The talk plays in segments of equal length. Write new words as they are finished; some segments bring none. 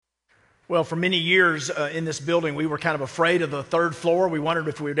Well, for many years in this building, we were kind of afraid of the third floor. We wondered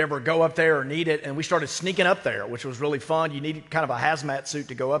if we would ever go up there or need it, and we started sneaking up there, which was really fun. You needed kind of a hazmat suit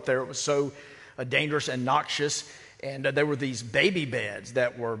to go up there. It was so dangerous and noxious, and there were these baby beds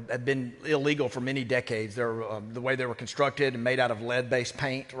that had been illegal for many decades. They were, the way they were constructed and made out of lead-based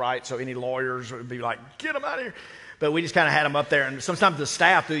paint, right? So any lawyers would be like, get them out of here. But we just kind of had them up there, and sometimes the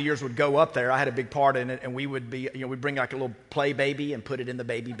staff through the years would go up there. I had a big part in it, and we would be, we'd bring like a little play baby and put it in the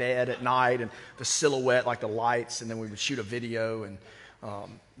baby bed at night, and the silhouette, like the lights, and then we would shoot a video and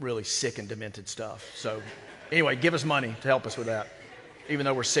really sick and demented stuff. So anyway, give us money to help us with that, even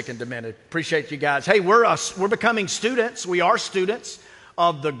though we're sick and demented. Appreciate you guys. Hey, we're becoming students. We are students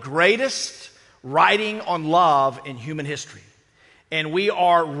of the greatest writing on love in human history. And we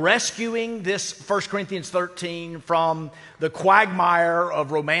are rescuing this 1 Corinthians 13 from the quagmire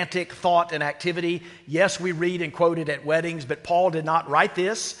of romantic thought and activity. Yes, we read and quote it at weddings, but Paul did not write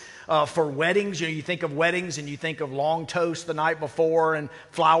this for weddings. You think of weddings and you think of long toast the night before and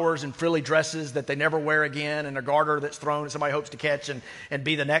flowers and frilly dresses that they never wear again and a garter that's thrown and somebody hopes to catch and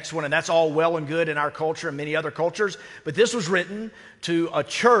be the next one. And that's all well and good in our culture and many other cultures. But this was written to a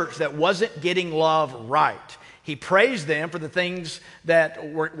church that wasn't getting love right. He praised them for the things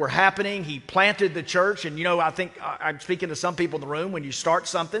that were happening. He planted the church. And, I think I'm speaking to some people in the room. When you start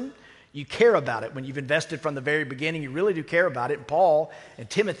something, you care about it. When you've invested from the very beginning, you really do care about it. And Paul and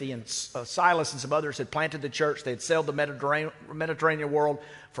Timothy and Silas and some others had planted the church. They had sailed the Mediterranean world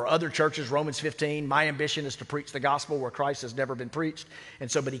for other churches. Romans 15, my ambition is to preach the gospel where Christ has never been preached. And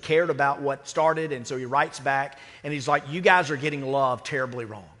so, but he cared about what started. And so he writes back and he's like, you guys are getting love terribly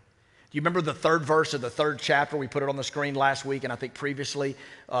wrong. Do you remember the third verse of the third chapter? We put it on the screen last week, and I think previously.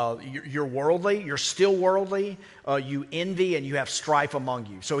 You're worldly. You're still worldly. You envy, and you have strife among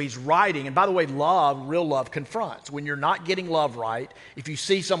you. So he's writing. And by the way, love, real love, confronts. When you're not getting love right, if you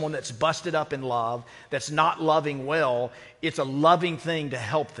see someone that's busted up in love, that's not loving well, it's a loving thing to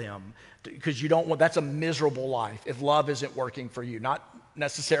help them. Because you don't want, that's a miserable life if love isn't working for you. Not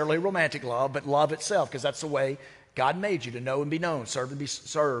necessarily romantic love, but love itself, because that's the way God made you, to know and be known, serve and be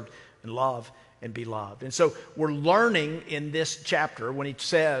served, and love and be loved. And so we're learning in this chapter when he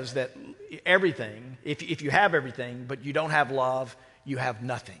says that everything, if you have everything, but you don't have love, you have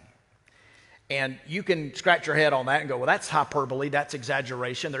nothing. And you can scratch your head on that and go, well, that's hyperbole, that's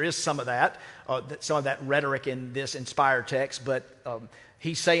exaggeration. There is some of that rhetoric in this inspired text, but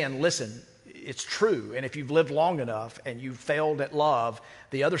he's saying, listen, it's true. And if you've lived long enough and you've failed at love,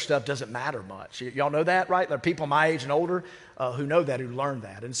 the other stuff doesn't matter much. Y'all know that, right? There are people my age and older who know that, who learn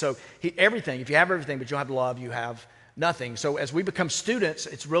that. And so everything, if you have everything but you don't have love, you have nothing. So as we become students,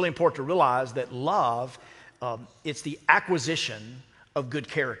 it's really important to realize that love, it's the acquisition of good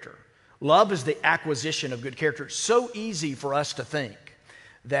character. Love is the acquisition of good character. It's so easy for us to think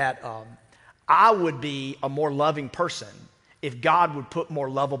that I would be a more loving person if God would put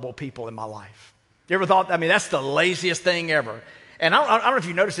more lovable people in my life. You ever thought, that's the laziest thing ever. And I don't know if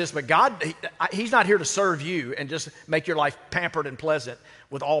you noticed this, but God, he's not here to serve you and just make your life pampered and pleasant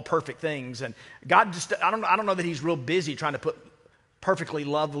with all perfect things. And God I don't know that he's real busy trying to put perfectly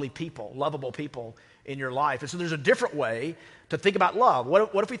lovable people in your life. And so there's a different way to think about love.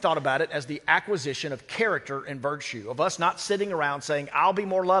 What if we thought about it as the acquisition of character and virtue, of us not sitting around saying, I'll be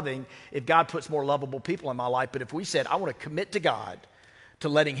more loving if God puts more lovable people in my life, but if we said, I want to commit to God to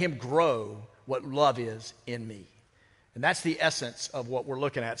letting him grow what love is in me. And that's the essence of what we're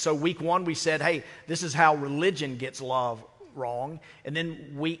looking at. So week 1, we said, hey, this is how religion gets love wrong. And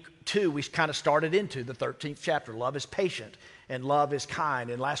then week 2, we kind of started into the 13th chapter. Love is patient and love is kind.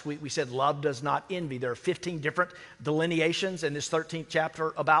 And last week we said love does not envy. There are 15 different delineations in this 13th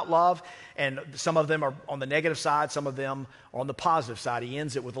chapter about love. And some of them are on the negative side, some of them are on the positive side. He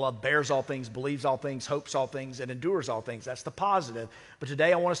ends it with love bears all things, believes all things, hopes all things, and endures all things. That's the positive. But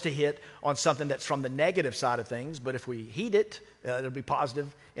today I want us to hit on something that's from the negative side of things. But if we heed it, it'll be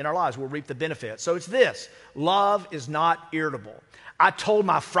positive in our lives. We'll reap the benefits. So it's this: love is not irritable. I told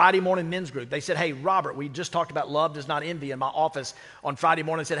my Friday morning men's group, they said, hey, Robert, we just talked about love does not envy in my office on Friday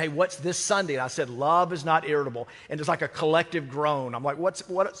morning. They said, hey, what's this Sunday? And I said, love is not irritable. And it's like a collective groan. I'm like, what's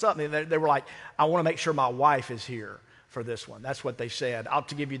up? And they were like, I want to make sure my wife is here for this one. That's what they said. I'll have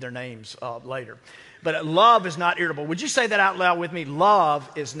to give you their names later. But love is not irritable. Would you say that out loud with me? Love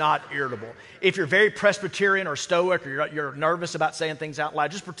is not irritable. If you're very Presbyterian or Stoic, or you're nervous about saying things out loud,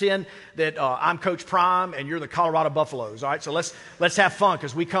 just pretend that I'm Coach Prime and you're the Colorado Buffaloes. All right, so let's have fun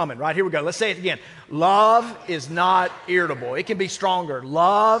because we coming. Right, here we go. Let's say it again. Love is not irritable. It can be stronger.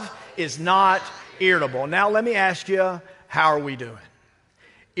 Love is not irritable. Now let me ask you, how are we doing?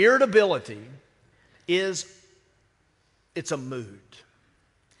 Irritability it's a mood.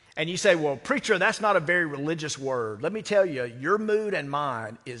 And you say, well, preacher, that's not a very religious word. Let me tell you, your mood and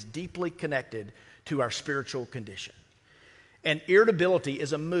mine is deeply connected to our spiritual condition. And irritability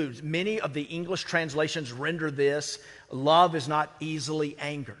is a mood. Many of the English translations render this, love is not easily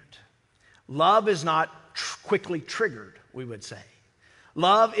angered. Love is not quickly triggered, we would say.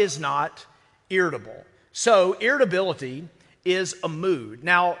 Love is not irritable. So irritability is a mood.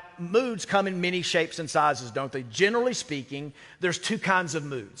 Now, moods come in many shapes and sizes, don't they? Generally speaking, there's two kinds of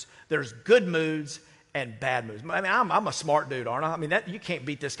moods. There's good moods and bad moods. I mean, I'm a smart dude, aren't I? I mean, you can't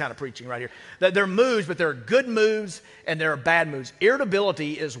beat this kind of preaching right here. There are moods, but there are good moods and there are bad moods.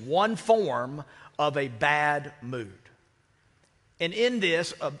 Irritability is one form of a bad mood. And in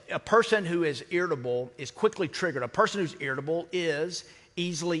this, a person who is irritable is quickly triggered. A person who's irritable is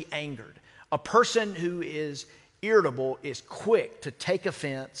easily angered. A person who is irritable is quick to take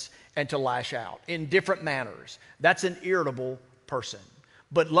offense and to lash out in different manners. That's an irritable person.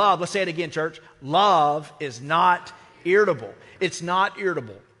 But love, let's say it again, church. Love is not irritable. It's not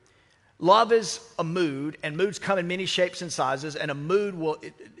irritable. Love is a mood, and moods come in many shapes and sizes, and a mood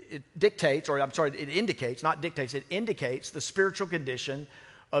it indicates, not dictates, it indicates the spiritual condition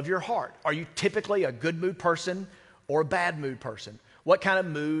of your heart. Are you typically a good mood person or a bad mood person? What kind of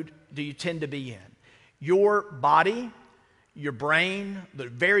mood do you tend to be in? Your body, your brain, the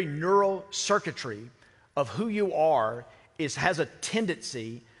very neural circuitry of who you are has a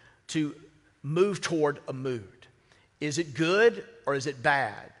tendency to move toward a mood. Is it good or is it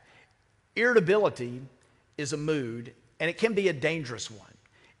bad? Irritability is a mood, and it can be a dangerous one.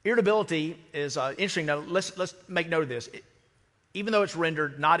 Irritability is interesting. Now, let's make note of this. Even though it's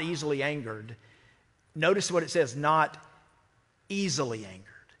rendered not easily angered, notice what it says, not easily angered.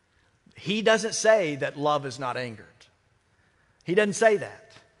 He doesn't say that love is not angered. He doesn't say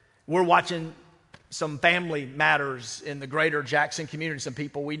that. We're watching some family matters in the greater Jackson community, some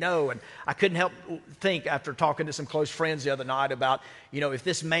people we know, and I couldn't help think after talking to some close friends the other night about, if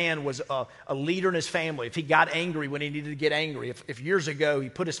this man was a leader in his family, if he got angry when he needed to get angry, if years ago he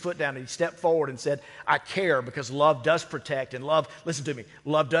put his foot down and he stepped forward and said, I care because love does protect and love, listen to me,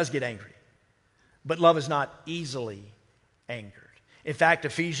 love does get angry. But love is not easily angered. In fact,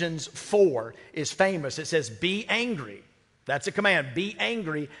 Ephesians 4 is famous. It says, be angry. That's a command. Be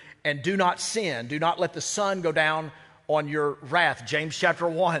angry and do not sin. Do not let the sun go down on your wrath. James chapter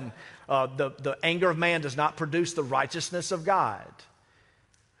 1, the anger of man does not produce the righteousness of God.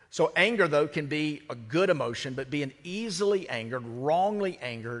 So anger, though, can be a good emotion, but being easily angered, wrongly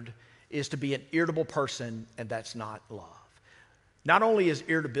angered, is to be an irritable person, and that's not love. Not only is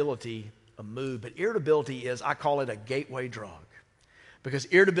irritability a mood, but irritability is, I call it a gateway drug. Because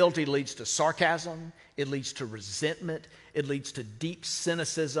irritability leads to sarcasm, it leads to resentment, it leads to deep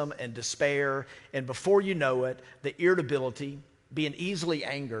cynicism and despair. And before you know it, the irritability, being easily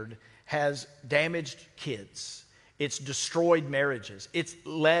angered, has damaged kids. It's destroyed marriages. It's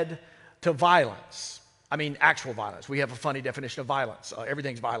led to violence. I mean, actual violence. We have a funny definition of violence.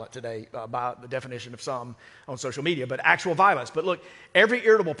 Everything's violent today by the definition of some on social media, but actual violence. But look, every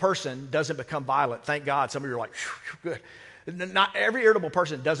irritable person doesn't become violent. Thank God. Some of you are like, good. Not every irritable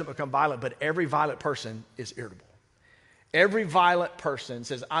person doesn't become violent, but every violent person is irritable. Every violent person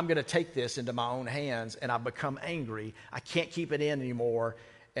says, I'm going to take this into my own hands, and I've become angry. I can't keep it in anymore,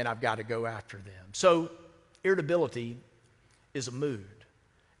 and I've got to go after them. So irritability is a mood.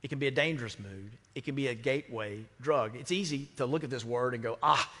 It can be a dangerous mood. It can be a gateway drug. It's easy to look at this word and go,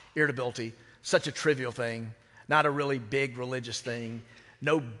 irritability, such a trivial thing, not a really big religious thing,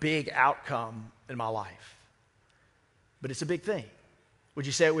 no big outcome in my life. But it's a big thing. Would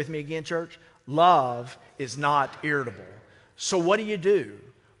you say it with me again, church? Love is not irritable. So what do?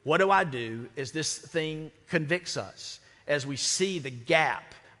 What do I do as this thing convicts us, as we see the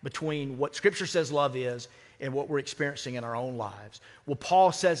gap between what Scripture says love is and what we're experiencing in our own lives? Well,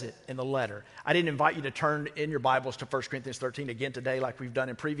 Paul says it in the letter. I didn't invite you to turn in your Bibles to 1 Corinthians 13 again today like we've done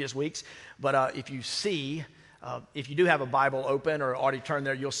in previous weeks. But if you do have a Bible open or already turned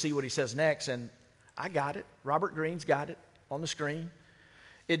there, you'll see what he says next. And I got it. Robert Green's got it on the screen.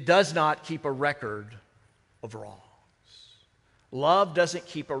 It does not keep a record of wrongs. Love doesn't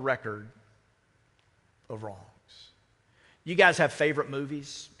keep a record of wrongs. You guys have favorite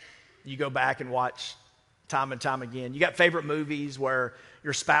movies? You go back and watch time and time again. You got favorite movies where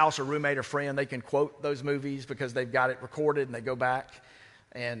your spouse or roommate or friend, they can quote those movies because they've got it recorded and they go back.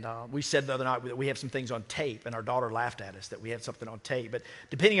 And we said the other night that we have some things on tape, and our daughter laughed at us that we had something on tape. But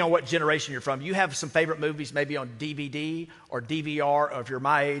depending on what generation you're from, you have some favorite movies maybe on DVD or DVR, or if you're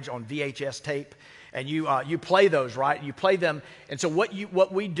my age, on VHS tape. And you play those, right? You play them. And so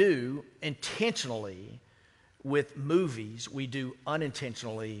what we do intentionally, with movies we do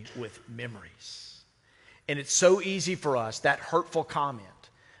unintentionally with memories. And it's so easy for us, that hurtful comment,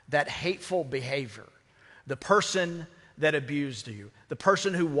 that hateful behavior, the person that abused you, the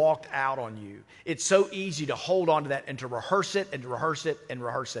person who walked out on you. It's so easy to hold on to that and to rehearse it and to rehearse it and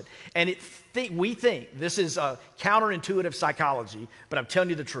rehearse it. And we think this is a counterintuitive psychology, but I'm telling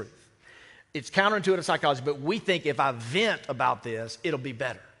you the truth. It's counterintuitive psychology, but we think if I vent about this, it'll be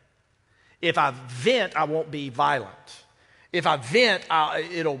better. If I vent, I won't be violent. If I vent,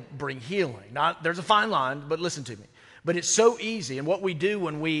 it'll bring healing. There's a fine line, but listen to me. But it's so easy, and what we do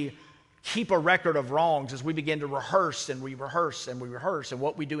when we keep a record of wrongs is we begin to rehearse and we rehearse and we rehearse. And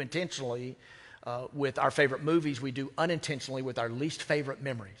what we do intentionally with our favorite movies, we do unintentionally with our least favorite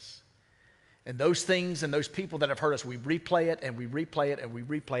memories. And those things and those people that have hurt us, we replay it and we replay it and we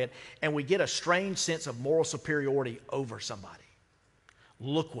replay it. And we get a strange sense of moral superiority over somebody.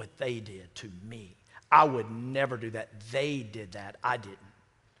 Look what they did to me. I would never do that. They did that. I didn't.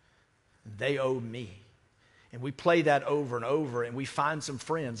 They owe me. And we play that over and over, and we find some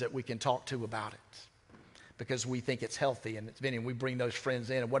friends that we can talk to about it because we think it's healthy and it's been, and we bring those friends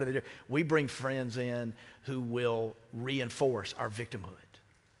in. And what do they do? We bring friends in who will reinforce our victimhood.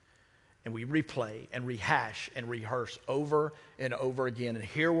 And we replay and rehash and rehearse over and over again. And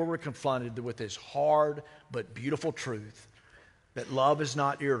here where we're confronted with this hard but beautiful truth that love is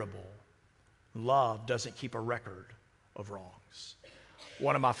not irritable. Love doesn't keep a record of wrongs.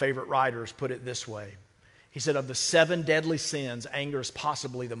 One of my favorite writers put it this way. He said, of the 7 deadly sins, anger is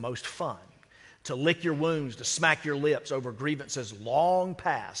possibly the most fun. To lick your wounds, to smack your lips over grievances long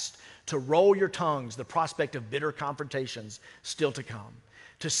past, to roll your tongues, the prospect of bitter confrontations still to come.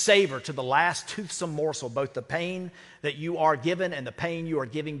 To savor to the last toothsome morsel both the pain that you are given and the pain you are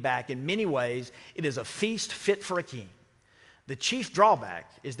giving back. In many ways, it is a feast fit for a king. The chief drawback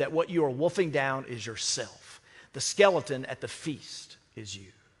is that what you are wolfing down is yourself. The skeleton at the feast is you.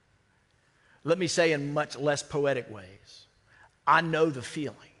 Let me say in much less poetic ways, I know the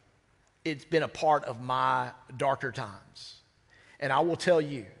feeling. It's been a part of my darker times. And I will tell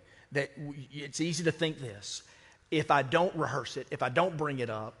you that it's easy to think this. If I don't rehearse it, if I don't bring it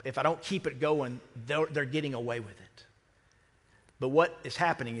up, if I don't keep it going, they're getting away with it. But what is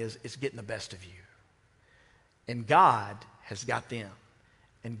happening is it's getting the best of you. And God has got them.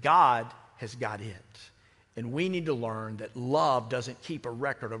 And God has got it. And we need to learn that love doesn't keep a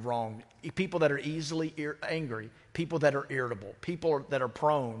record of wrong. People that are easily angry, people that are irritable, people that are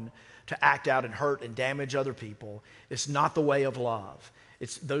prone to act out and hurt and damage other people, it's not the way of love.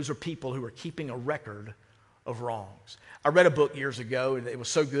 Those are people who are keeping a record of wrongs. I read a book years ago, and it was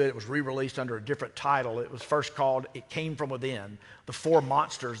so good, it was re-released under a different title. It was first called It Came From Within, the 4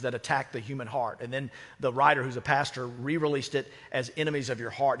 monsters that attack the human heart. And then the writer, who's a pastor, re-released it as Enemies of Your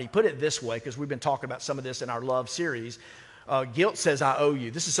Heart. And he put it this way, because we've been talking about some of this in our love series. Guilt says, I owe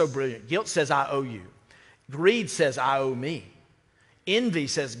you. This is so brilliant. Guilt says, I owe you. Greed says, I owe me. Envy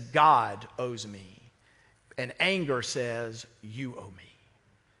says, God owes me. And anger says, you owe me.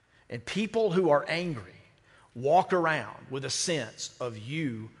 And people who are angry walk around with a sense of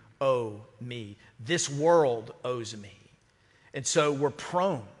you owe me. This world owes me. And so we're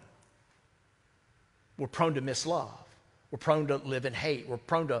prone. We're prone to miss love. We're prone to live in hate. We're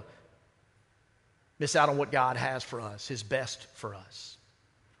prone to miss out on what God has for us, His best for us.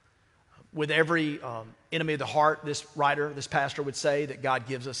 With every enemy of the heart, this writer, this pastor would say that God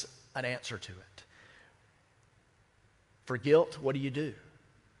gives us an answer to it. For guilt, what do?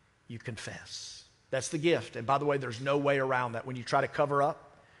 You confess. That's the gift. And by the way, there's no way around that. When you try to cover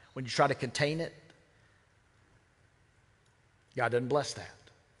up, when you try to contain it, God doesn't bless that.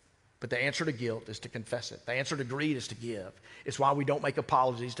 But the answer to guilt is to confess it. The answer to greed is to give. It's why we don't make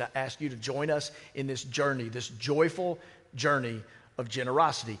apologies, to ask you to join us in this journey, this joyful journey of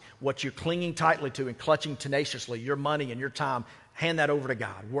generosity. What you're clinging tightly to and clutching tenaciously, your money and your time, hand that over to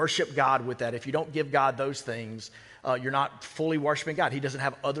God. Worship God with that. If you don't give God those things, you're not fully worshiping God. He doesn't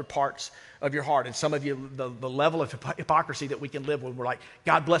have other parts of your heart. And some of you, the level of hypocrisy that we can live with, we're like,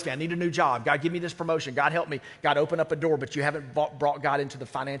 God bless me, I need a new job. God, give me this promotion. God, help me. God, open up a door, but you haven't brought God into the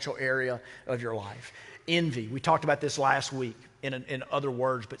financial area of your life. Envy. We talked about this last week in other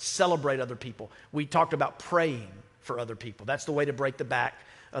words, but celebrate other people. We talked about praying for other people. That's the way to break the back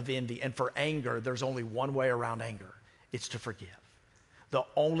of envy. And for anger, there's only one way around anger. It's to forgive. The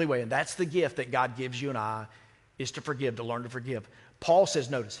only way, and that's the gift that God gives you and I, is to forgive, to learn to forgive. Paul says,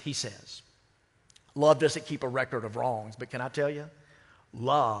 notice, he says, love doesn't keep a record of wrongs, but can I tell you,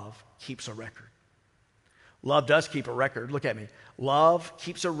 love keeps a record. Love does keep a record. Look at me. Love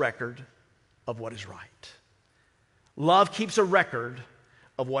keeps a record of what is right. Love keeps a record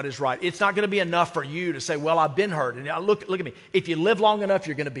of what is right. It's not going to be enough for you to say, well, I've been hurt. And now look at me. If you live long enough,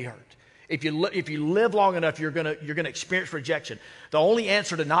 you're going to be hurt. If you live long enough, you're going to experience rejection. The only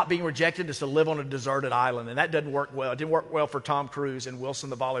answer to not being rejected is to live on a deserted island, and that doesn't work well. It didn't work well for Tom Cruise and Wilson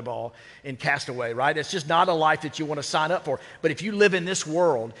the volleyball in Castaway, right? It's just not a life that you want to sign up for. But if you live in this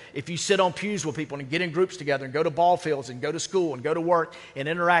world, if you sit on pews with people and get in groups together and go to ball fields and go to school and go to work and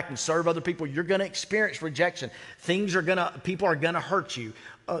interact and serve other people, you're going to experience rejection. People are going to hurt you.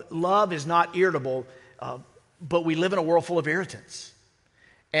 Love is not irritable, but we live in a world full of irritants.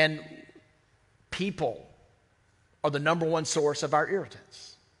 And people are the number one source of our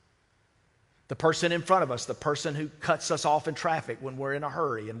irritants. The person in front of us, the person who cuts us off in traffic when we're in a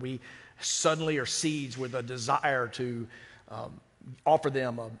hurry and we suddenly are seized with a desire to offer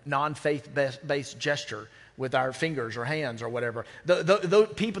them a non-faith-based gesture with our fingers or hands or whatever.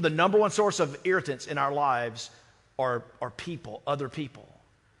 The number one source of irritants in our lives are people, other people.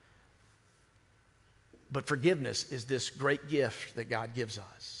 But forgiveness is this great gift that God gives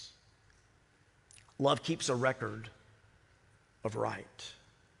us. Love keeps a record of right.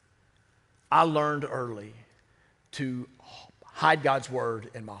 I learned early to hide God's word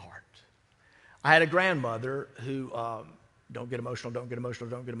in my heart. I had a grandmother who, don't get emotional,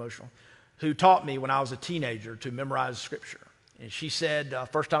 who taught me when I was a teenager to memorize scripture. And she said,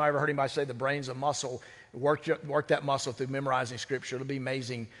 first time I ever heard anybody say the brain's a muscle, work that muscle through memorizing scripture. It'll be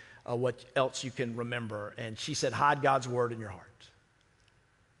amazing what else you can remember. And she said, hide God's word in your heart.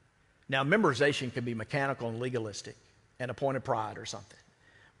 Now, memorization can be mechanical and legalistic and a point of pride or something.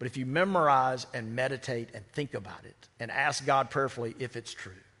 But if you memorize and meditate and think about it and ask God prayerfully if it's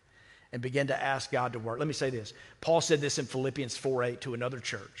true and begin to ask God to work. Let me say this. Paul said this in Philippians 4:8 to another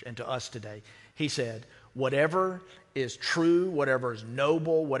church and to us today. He said, whatever is true, whatever is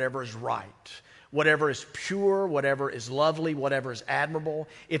noble, whatever is right, whatever is pure, whatever is lovely, whatever is admirable,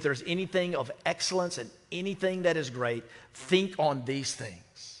 if there's anything of excellence and anything that is great, think on these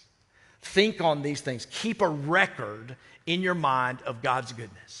things. Think on these things. Keep a record in your mind of God's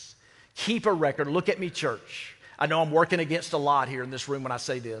goodness. Keep a record. Look at me, church. I know I'm working against a lot here in this room when I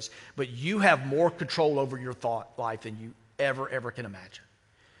say this, but you have more control over your thought life than you ever can imagine.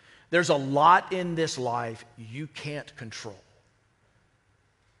 There's a lot in this life you can't control,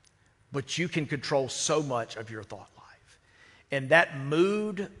 but you can control so much of your thought life. And that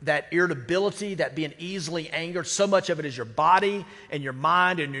mood, that irritability, that being easily angered, so much of it is your body and your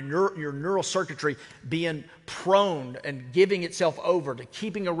mind and your neural circuitry being prone and giving itself over to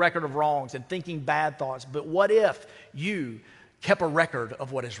keeping a record of wrongs and thinking bad thoughts. But what if you kept a record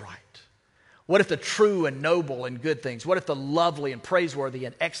of what is right? What if the true and noble and good things? What if the lovely and praiseworthy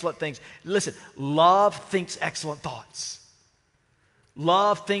and excellent things? Listen, love thinks excellent thoughts.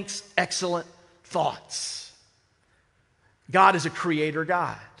 Love thinks excellent thoughts. God is a creator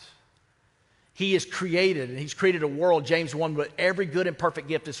God. He is created, and He's created a world, James 1, where every good and perfect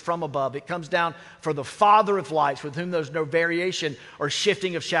gift is from above. It comes down for the Father of lights, with whom there's no variation or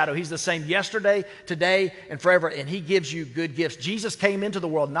shifting of shadow. He's the same yesterday, today, and forever, and He gives you good gifts. Jesus came into the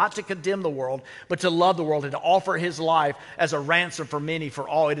world not to condemn the world, but to love the world and to offer His life as a ransom for many, for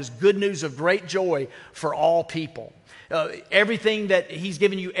all. It is good news of great joy for all people. Everything that He's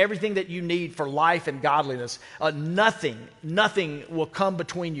given you, everything that you need for life and godliness. Nothing will come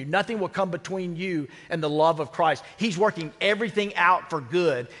between you. Nothing will come between you and the love of Christ. He's working everything out for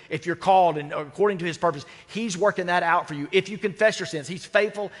good. If you're called and according to His purpose, He's working that out for you. If you confess your sins, He's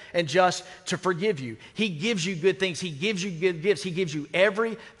faithful and just to forgive you. He gives you good things. He gives you good gifts. He gives you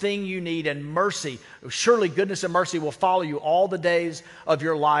everything you need, and mercy. Surely goodness and mercy will follow you all the days of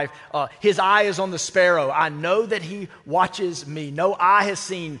your life. His eye is on the sparrow. I know that He watches me. No eye has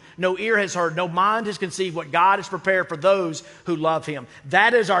seen, no ear has heard, no mind has conceived what God has prepared for those who love Him.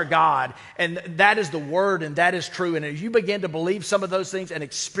 That is our God, and that is the Word, and that is true. And as you begin to believe some of those things and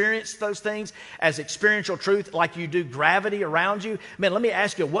experience those things as experiential truth, like you do gravity around you, man, let me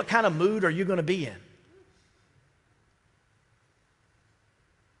ask you, what kind of mood are you going to be in?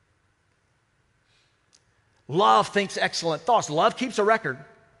 Love thinks excellent thoughts. Love keeps a record.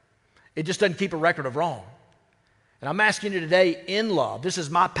 It just doesn't keep a record of wrong. And I'm asking you today in love, this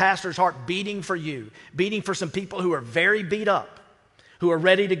is my pastor's heart beating for you, beating for some people who are very beat up, who are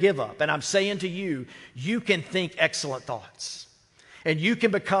ready to give up. And I'm saying to you, you can think excellent thoughts. And you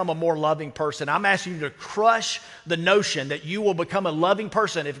can become a more loving person. I'm asking you to crush the notion that you will become a loving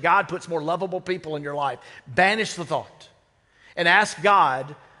person if God puts more lovable people in your life. Banish the thought and ask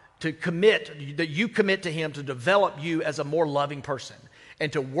God to commit, that you commit to Him to develop you as a more loving person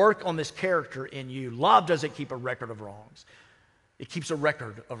and to work on this character in you. Love doesn't keep a record of wrongs. It keeps a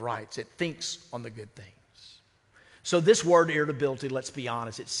record of rights. It thinks on the good things. So this word irritability, let's be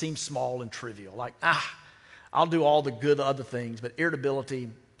honest, it seems small and trivial. Like, I'll do all the good other things, but irritability,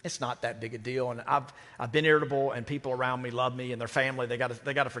 it's not that big a deal. And I've been irritable, and people around me love me, and their family, they got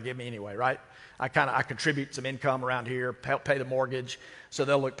to forgive me anyway, right? I contribute some income around here, help pay the mortgage, so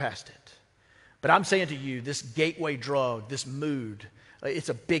they'll look past it. But I'm saying to you, this gateway drug, this mood, it's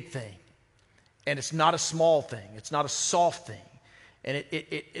a big thing. And it's not a small thing. It's not a soft thing. And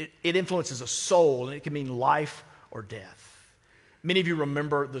it influences a soul, and it can mean life or death. Many of you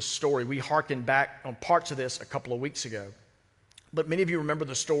remember the story. We hearkened back on parts of this a couple of weeks ago. But many of you remember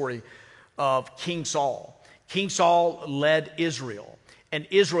the story of King Saul. King Saul led Israel. And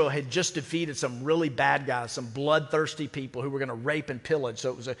Israel had just defeated some really bad guys, some bloodthirsty people who were going to rape and pillage.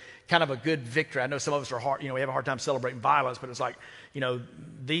 So it was a kind of a good victory. I know some of us are hard, we have a hard time celebrating violence, but it's like,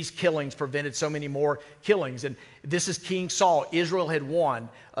 these killings prevented so many more killings. And this is King Saul. Israel had won.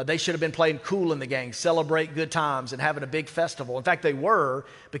 They should have been playing cool in the gang, celebrate good times and having a big festival. In fact, they were,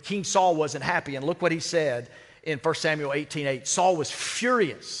 but King Saul wasn't happy. And look what he said in 1 Samuel 18:8. Saul was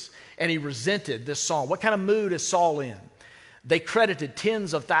furious and he resented this song. What kind of mood is Saul in? They credited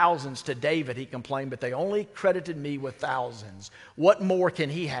tens of thousands to David, he complained, but they only credited me with thousands. What more can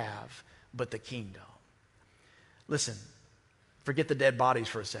he have but the kingdom? Listen, forget the dead bodies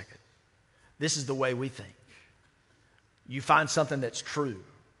for a second. This is the way we think. You find something that's true,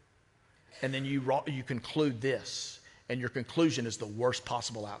 and then you conclude this, and your conclusion is the worst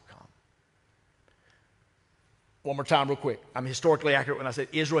possible outcome. One more time real quick. I'm historically accurate when I said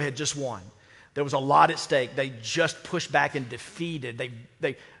Israel had just won. There was a lot at stake. They just pushed back and defeated.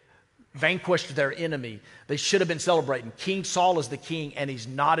 They vanquished their enemy. They should have been celebrating. King Saul is the king, and he's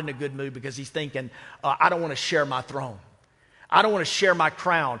not in a good mood because he's thinking, I don't want to share my throne. I don't want to share my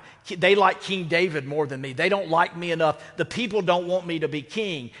crown. They like King David more than me. They don't like me enough. The people don't want me to be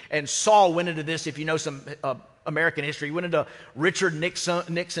king. And Saul went into this, if you know some American history, he went into Richard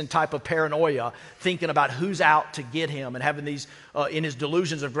Nixon type of paranoia, thinking about who's out to get him and having these, in his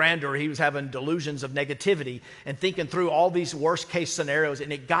delusions of grandeur, he was having delusions of negativity and thinking through all these worst case scenarios,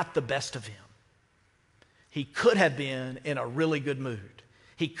 and it got the best of him. He could have been in a really good mood.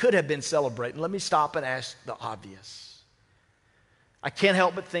 He could have been celebrating. Let me stop and ask the obvious. I can't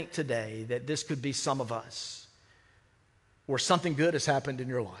help but think today that this could be some of us where something good has happened in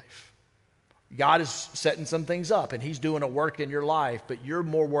your life. God is setting some things up, and he's doing a work in your life, but you're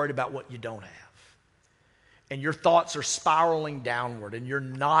more worried about what you don't have. And your thoughts are spiraling downward, and you're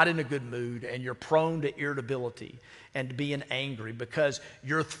not in a good mood, and you're prone to irritability and being angry because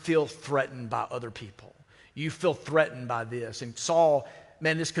you feel threatened by other people. You feel threatened by this. And Saul,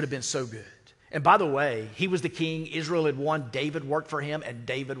 man, this could have been so good. And by the way, he was the king. Israel had won. David worked for him, and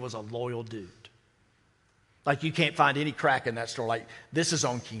David was a loyal dude. Like, you can't find any crack in that story. Like, this is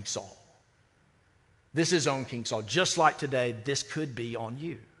on King Saul. This is on King Saul. Just like today, this could be on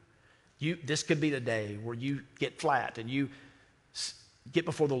you. This could be the day where you get flat and you get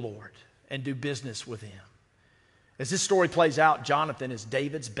before the Lord and do business with him. As this story plays out, Jonathan is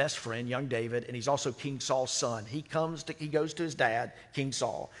David's best friend, young David, and he's also King Saul's son. He goes to his dad, King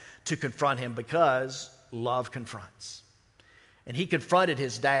Saul, to confront him because love confronts. And he confronted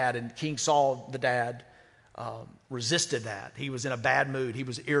his dad, and King Saul, the dad, resisted that. He was in a bad mood. He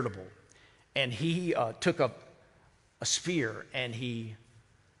was irritable. And he took a spear and he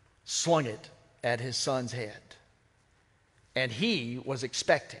slung it at his son's head. And he was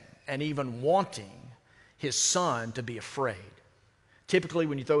expecting and even wanting his son to be afraid. Typically,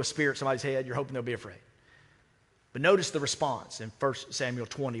 when you throw a spear at somebody's head, you're hoping they'll be afraid. But notice the response in 1 Samuel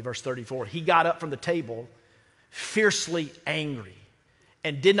 20, verse 34. He got up from the table, fiercely angry,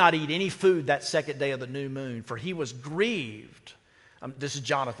 and did not eat any food that second day of the new moon, for he was grieved. This is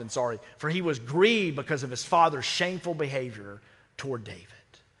Jonathan, sorry. For he was grieved because of his father's shameful behavior toward David.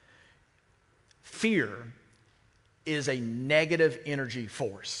 Fear is a negative energy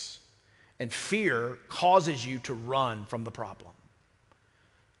force. And fear causes you to run from the problem.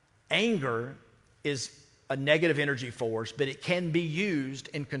 Anger is a negative energy force, but it can be used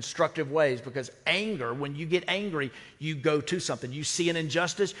in constructive ways, because anger, when you get angry, you go to something. You see an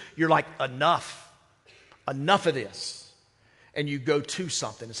injustice, you're like, enough of this. And you go to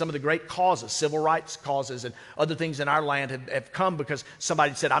something. And some of the great causes, civil rights causes and other things in our land have come because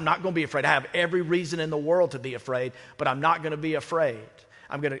somebody said, I'm not going to be afraid. I have every reason in the world to be afraid, but I'm not going to be afraid.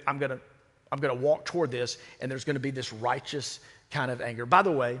 I'm going to walk toward this, and there's going to be this righteous kind of anger. By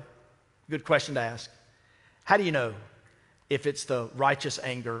the way, good question to ask. How do you know if it's the righteous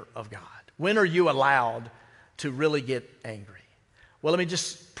anger of God? When are you allowed to really get angry? Well, let me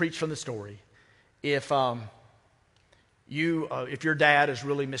just preach from the story. If if your dad is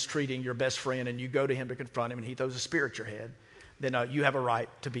really mistreating your best friend and you go to him to confront him and he throws a spear at your head, then you have a right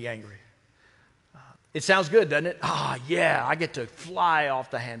to be angry. It sounds good, doesn't it? Yeah, I get to fly off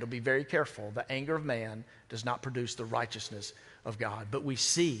the handle. Be very careful. The anger of man does not produce the righteousness of God. But we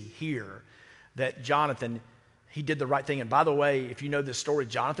see here that Jonathan, he did the right thing. And by the way, if you know this story,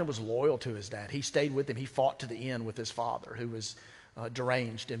 Jonathan was loyal to his dad. He stayed with him. He fought to the end with his father, who was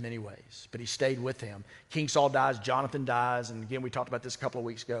deranged in many ways. But he stayed with him. King Saul dies. Jonathan dies. And again, we talked about this a couple of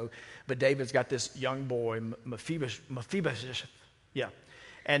weeks ago. But David's got this young boy, Mephibosheth. Yeah.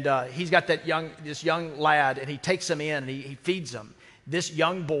 And he's got this young lad, and he takes him in, and he feeds him. This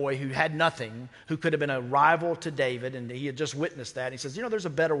young boy who had nothing, who could have been a rival to David, and he had just witnessed that. And he says, there's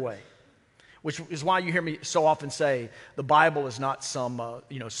a better way, which is why you hear me so often say the Bible is not some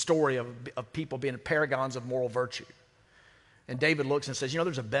story of people being paragons of moral virtue. And David looks and says,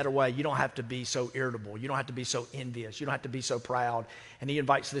 there's a better way. You don't have to be so irritable. You don't have to be so envious. You don't have to be so proud. And he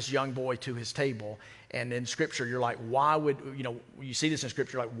invites this young boy to his table. And in Scripture, you're like, why would, you see this in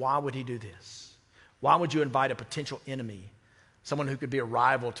Scripture, like, why would he do this? Why would you invite a potential enemy, someone who could be a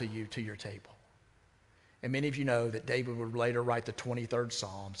rival to you, to your table? And many of you know that David would later write the 23rd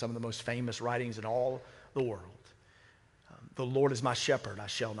Psalm, some of the most famous writings in all the world. The Lord is my shepherd, I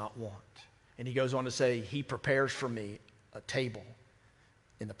shall not want. And he goes on to say, he prepares for me a table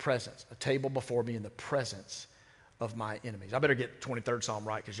a table before me in the presence of my enemies. I better get 23rd Psalm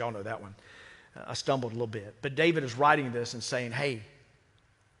right because y'all know that one. I stumbled a little bit. But David is writing this and saying, hey,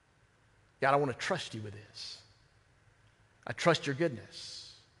 God, I want to trust you with this. I trust your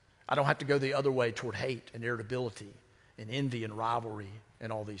goodness. I don't have to go the other way toward hate and irritability and envy and rivalry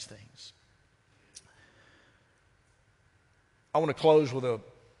and all these things. I want to close with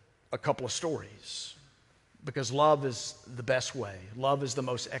a couple of stories. Because love is the best way. Love is the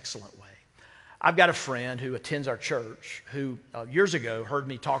most excellent way. I've got a friend who attends our church who years ago heard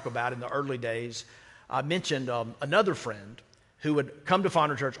me talk about in the early days. I mentioned another friend who would come to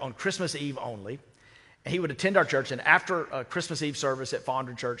Fondren Church on Christmas Eve only. And he would attend our church, and after a Christmas Eve service at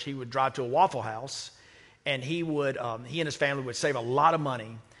Fondren Church, he would drive to a Waffle House, and he and his family would save a lot of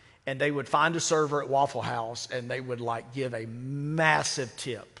money, and they would find a server at Waffle House, and they would give a massive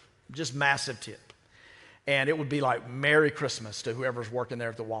tip, just massive tip. And it would be like Merry Christmas to whoever's working there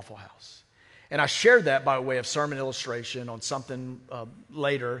at the Waffle House. And I shared that by way of sermon illustration on something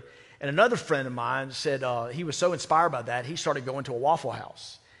later. And another friend of mine said he was so inspired by that, he started going to a Waffle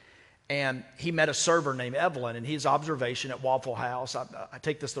House. And he met a server named Evelyn, and his observation at Waffle House, I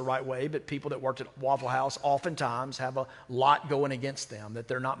take this the right way, but people that worked at Waffle House oftentimes have a lot going against them, that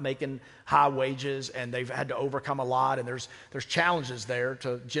they're not making high wages, and they've had to overcome a lot, and there's challenges there,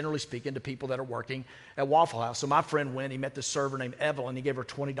 to generally speaking, to people that are working at Waffle House. So my friend went, he met this server named Evelyn, he gave her a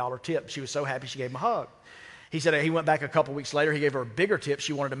 $20 tip. She was so happy she gave him a hug. He said he went back a couple weeks later, he gave her a bigger tip,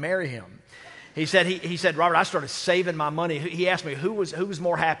 she wanted to marry him. He said, Robert, I started saving my money. He asked me who was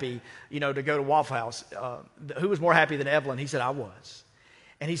more happy, to go to Waffle House. Who was more happy than Evelyn? He said, I was.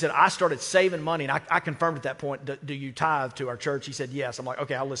 And he said, I started saving money. And I confirmed at that point, do you tithe to our church? He said, yes. I'm like,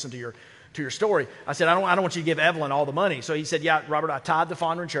 okay, I'll listen to your story. I said, I don't want you to give Evelyn all the money. So he said, yeah, Robert, I tithe the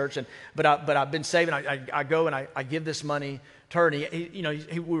Fondren Church, but I've been saving. I go and I give this money to her. And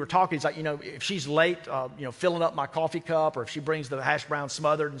we were talking. He's like, if she's late, filling up my coffee cup, or if she brings the hash brown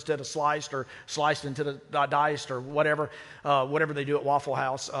smothered instead of sliced, or sliced instead of diced, or whatever they do at Waffle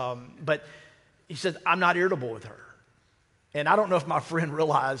House. But he said, I'm not irritable with her. And I don't know if my friend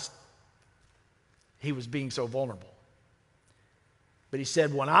realized he was being so vulnerable. But he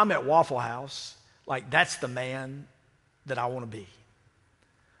said, when I'm at Waffle House, that's the man that I want to be.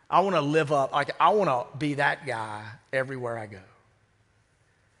 I want to live up, I want to be that guy everywhere I go.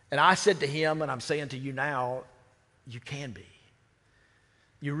 And I said to him, and I'm saying to you now, you can be.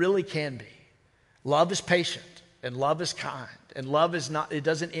 You really can be. Love is patient, and love is kind, and love is not, it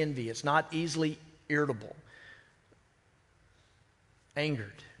doesn't envy, it's not easily irritable,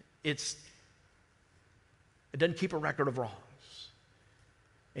 angered. It doesn't keep a record of wrongs.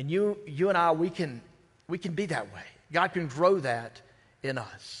 And you and I, we can be that way. God can grow that in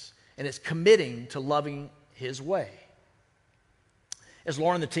us. And it's committing to loving his way. As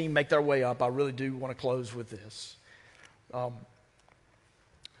Lauren and the team make their way up, I really do want to close with this.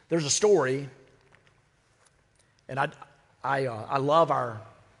 There's a story, and I love our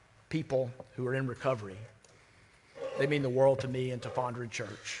people who are in recovery. They mean the world to me and to Fondren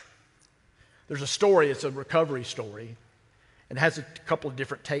Church. There's a story, it's a recovery story, and it has a couple of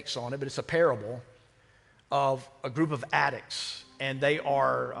different takes on it, but it's a parable of a group of addicts, and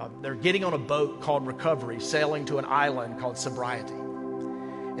they're getting on a boat called Recovery, sailing to an island called Sobriety.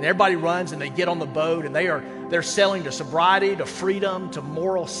 And And everybody runs and they get on the boat, and they're sailing to sobriety, to freedom, to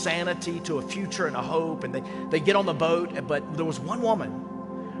moral sanity, to a future and a hope. And they get on the boat, but there was one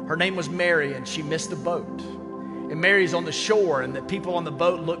woman. Her name was Mary, and she missed the boat. And Mary's on the shore, and the people on the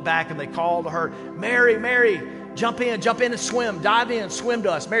boat look back and they call to her, Mary, Mary, jump in and swim, dive in, swim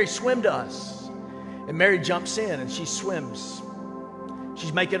to us. Mary, swim to us. And Mary jumps in and she swims.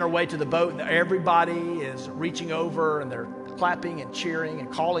 She's making her way to the boat, and everybody is reaching over and they're clapping and cheering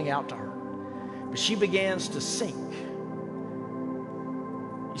and calling out to her. But she begins to sink.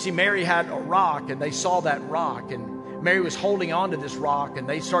 You see, Mary had a rock, and they saw that rock, and Mary was holding on to this rock, and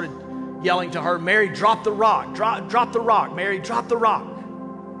they started yelling to her, Mary, drop the rock, drop the rock, Mary, drop the rock.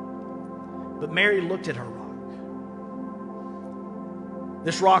 But Mary looked at her rock.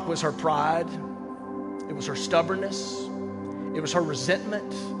 This rock was her pride. It was her stubbornness. It was her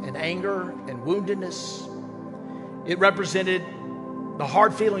resentment and anger and woundedness. It represented the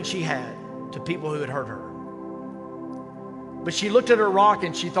hard feelings she had to people who had hurt her. But she looked at her rock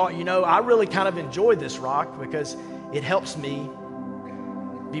and she thought, I really kind of enjoy this rock because it helps me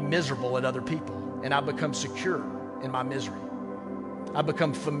be miserable at other people, and I become secure in my misery. I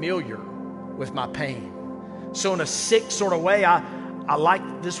become familiar with my pain. So in a sick sort of way, I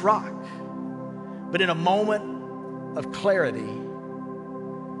like this rock. But in a moment of clarity,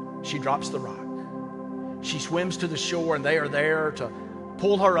 she drops the rock. She swims to the shore, and they are there to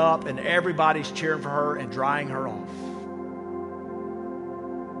pull her up, and everybody's cheering for her and drying her off.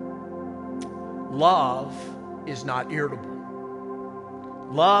 Love is not irritable.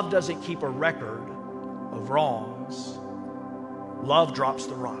 Love doesn't keep a record of wrongs. Love drops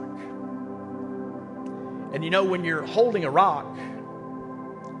the rock. And when you're holding a rock,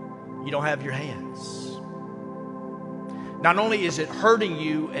 you don't have your hands. Not only is it hurting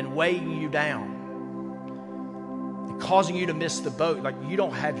you and weighing you down and causing you to miss the boat, like you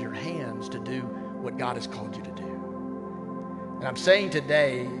don't have your hands to do what God has called you to do. And I'm saying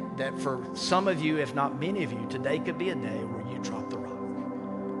today that for some of you, if not many of you, today could be a day where you drop the rock.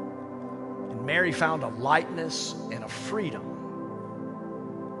 And Mary found a lightness and a freedom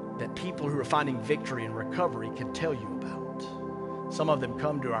that people who are finding victory and recovery can tell you about. Some of them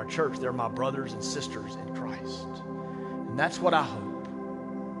come to our church. They're my brothers and sisters in Christ. And that's what I hope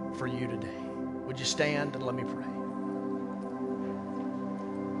for you today. Would you stand and let me pray?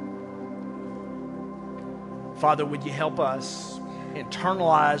 Father, would you help us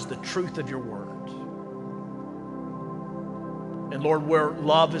internalize the truth of your word? And Lord, where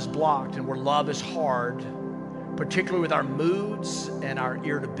love is blocked and where love is hard, particularly with our moods and our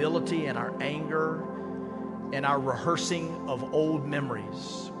irritability and our anger and our rehearsing of old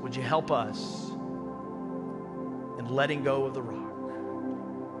memories, would you help us in letting go of the rock?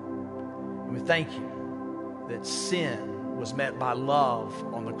 And we thank you that sin was met by love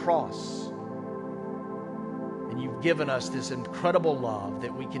on the cross. And you've given us this incredible love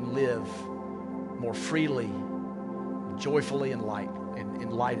that we can live more freely, joyfully, and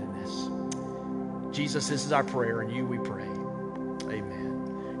in light in this. Jesus, this is our prayer, and you we pray.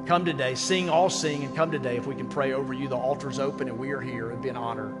 Amen. Come today, all sing, and come today if we can pray over you. The altar's open, and we are here. It'd be an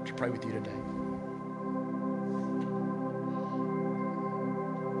honor to pray with you today.